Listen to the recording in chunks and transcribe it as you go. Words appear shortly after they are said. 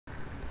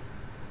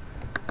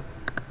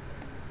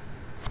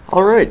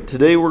All right,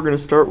 today we're going to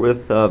start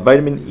with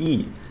vitamin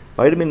E.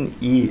 Vitamin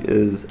E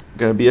is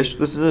going to be this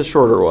is a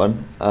shorter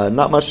one.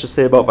 Not much to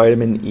say about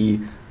vitamin E.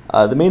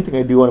 The main thing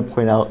I do want to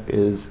point out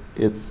is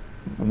it's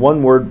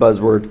one word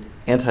buzzword,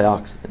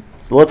 antioxidant.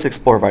 So let's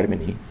explore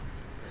vitamin E.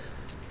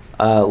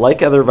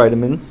 Like other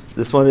vitamins,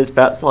 this one is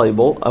fat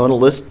soluble. I want to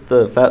list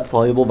the fat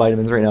soluble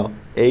vitamins right now: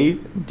 A,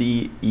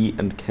 D, E,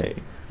 and K.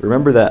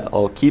 Remember that.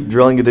 I'll keep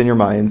drilling it in your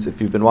minds.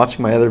 If you've been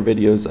watching my other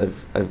videos,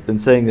 I've been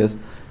saying this.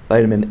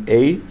 Vitamin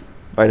A,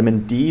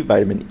 vitamin D,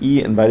 vitamin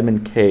E, and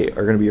vitamin K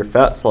are going to be your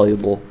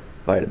fat-soluble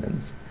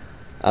vitamins.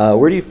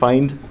 Where do you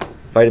find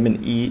vitamin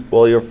E?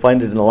 Well, you'll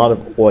find it in a lot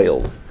of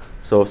oils.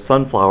 So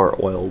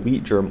sunflower oil,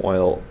 wheat germ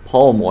oil,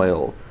 palm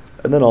oil,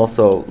 and then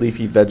also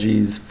leafy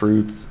veggies,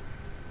 fruits,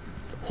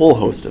 whole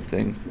host of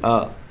things.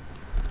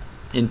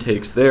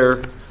 Intakes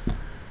there.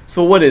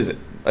 So what is it?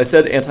 I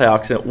said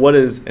antioxidant. What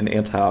is an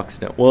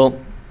antioxidant? Well,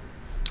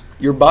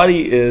 your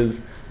body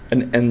is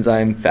an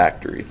enzyme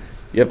factory.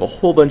 You have a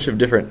whole bunch of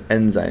different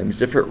enzymes,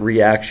 different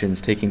reactions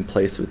taking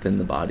place within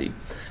the body.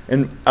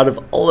 And out of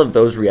all of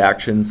those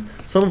reactions,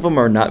 some of them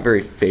are not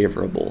very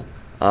favorable.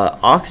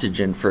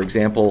 Oxygen, for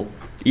example,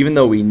 even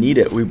though we need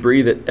it, we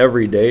breathe it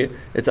every day,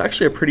 it's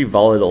actually a pretty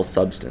volatile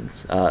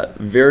substance.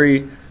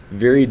 Very,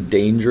 very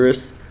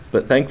dangerous,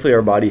 but thankfully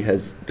our body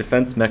has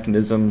defense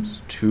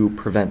mechanisms to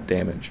prevent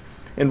damage.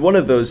 And one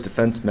of those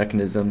defense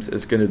mechanisms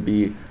is going to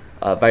be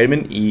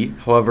vitamin E.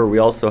 However, we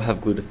also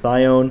have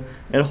glutathione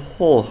and a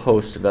whole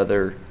host of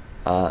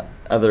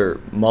other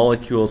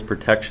molecules,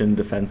 protection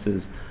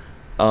defenses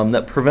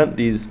that prevent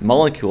these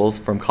molecules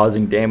from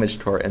causing damage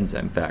to our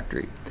enzyme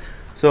factory.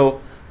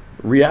 So,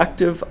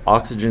 reactive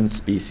oxygen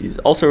species,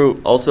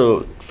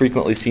 also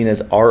frequently seen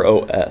as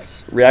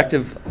ROS,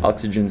 reactive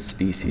oxygen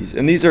species,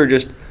 and these are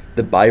just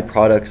the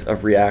byproducts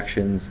of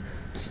reactions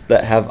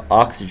that have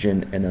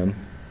oxygen in them.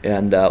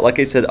 And like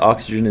I said,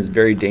 oxygen is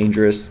very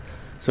dangerous.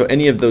 So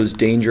any of those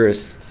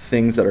dangerous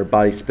things that our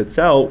body spits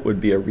out would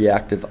be a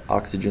reactive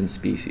oxygen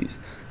species.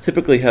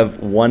 Typically have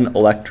one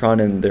electron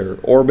in their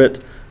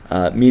orbit,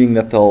 meaning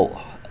that they'll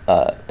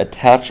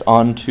attach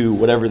onto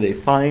whatever they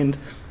find,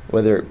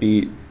 whether it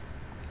be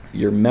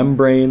your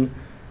membrane,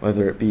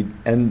 whether it be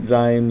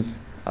enzymes,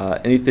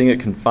 anything it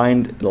can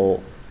find,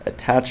 it'll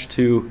attach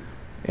to,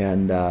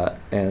 and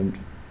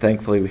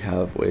thankfully we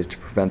have ways to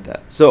prevent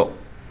that. So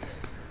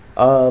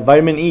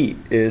vitamin E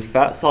is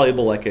fat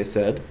soluble, like I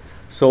said.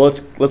 So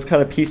let's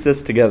kind of piece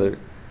this together.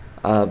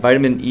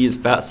 Vitamin E is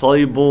fat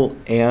soluble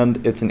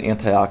and it's an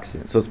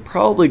antioxidant. So it's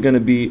probably going to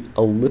be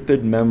a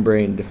lipid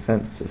membrane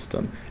defense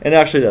system. And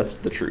actually that's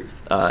the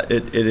truth.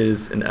 It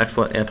is an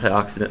excellent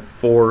antioxidant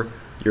for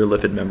your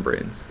lipid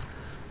membranes.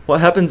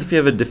 What happens if you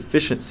have a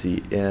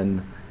deficiency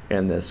in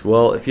this?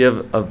 Well, if you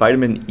have a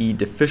vitamin E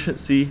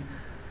deficiency,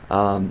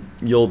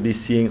 you'll be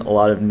seeing a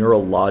lot of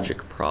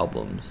neurologic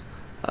problems.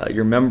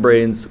 Your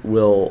membranes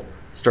will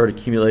start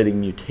accumulating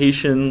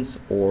mutations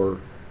or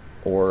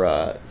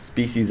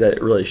species that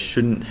it really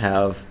shouldn't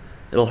have.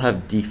 It'll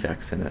have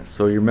defects in it.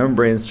 So your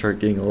membranes start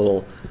getting a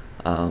little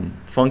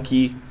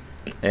funky,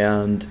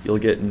 and you'll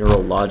get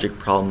neurologic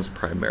problems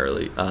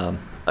primarily.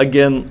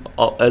 Again,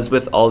 as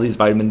with all these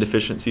vitamin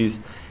deficiencies,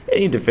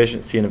 any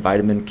deficiency in a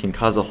vitamin can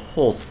cause a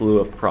whole slew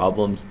of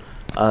problems.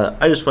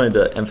 I just wanted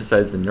to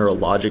emphasize the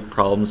neurologic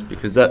problems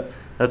because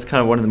that's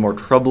kind of one of the more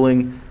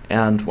troubling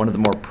and one of the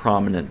more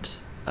prominent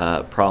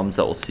problems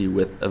that we'll see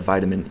with a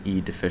vitamin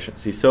E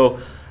deficiency. So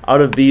out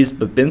of these,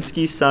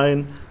 Babinski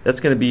sign, that's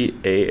going to be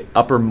a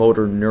upper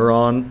motor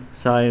neuron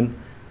sign,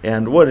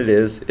 and what it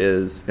is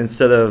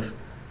instead of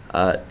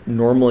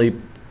normally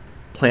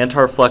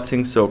plantar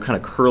flexing, so kind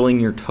of curling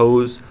your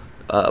toes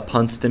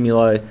upon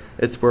stimuli,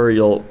 it's where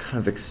you'll kind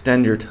of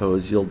extend your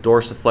toes, you'll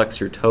dorsiflex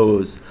your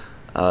toes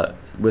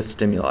with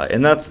stimuli,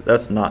 and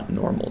that's not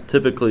normal.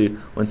 Typically,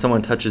 when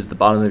someone touches the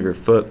bottom of your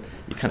foot,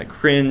 you kind of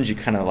cringe, you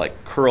kind of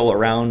like curl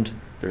around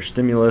their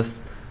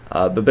stimulus.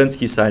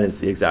 Babinski sign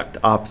is the exact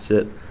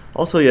opposite.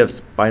 Also, you have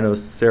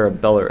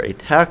spinocerebellar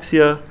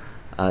ataxia,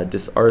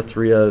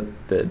 dysarthria,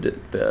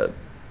 the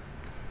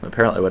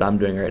apparently what I'm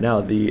doing right now,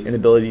 the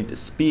inability to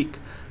speak.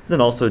 Then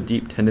also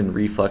deep tendon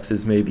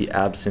reflexes may be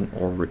absent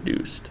or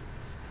reduced.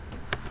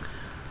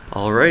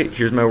 All right,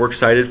 here's my works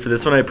cited for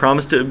this one. I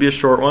promised it would be a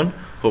short one.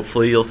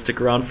 Hopefully you'll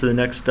stick around for the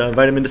next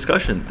vitamin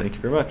discussion. Thank you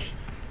very much.